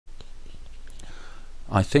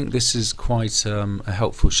I think this is quite a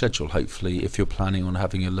helpful schedule, hopefully, if you're planning on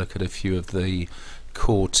having a look at a few of the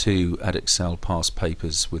Core 2 Edexcel past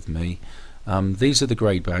papers with me. These are the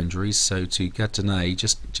grade boundaries, so to get an A,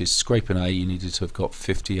 just scrape an A, you needed to have got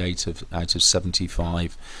 58 out of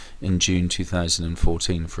 75 in June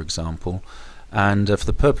 2014, for example. And for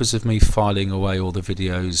the purpose of me filing away all the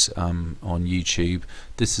videos on YouTube,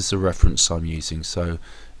 this is the reference I'm using. So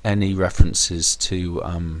any references to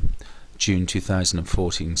June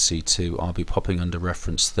 2014 C2, I'll be popping under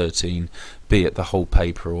reference 13, be it the whole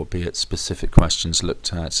paper or be it specific questions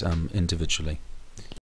looked at individually.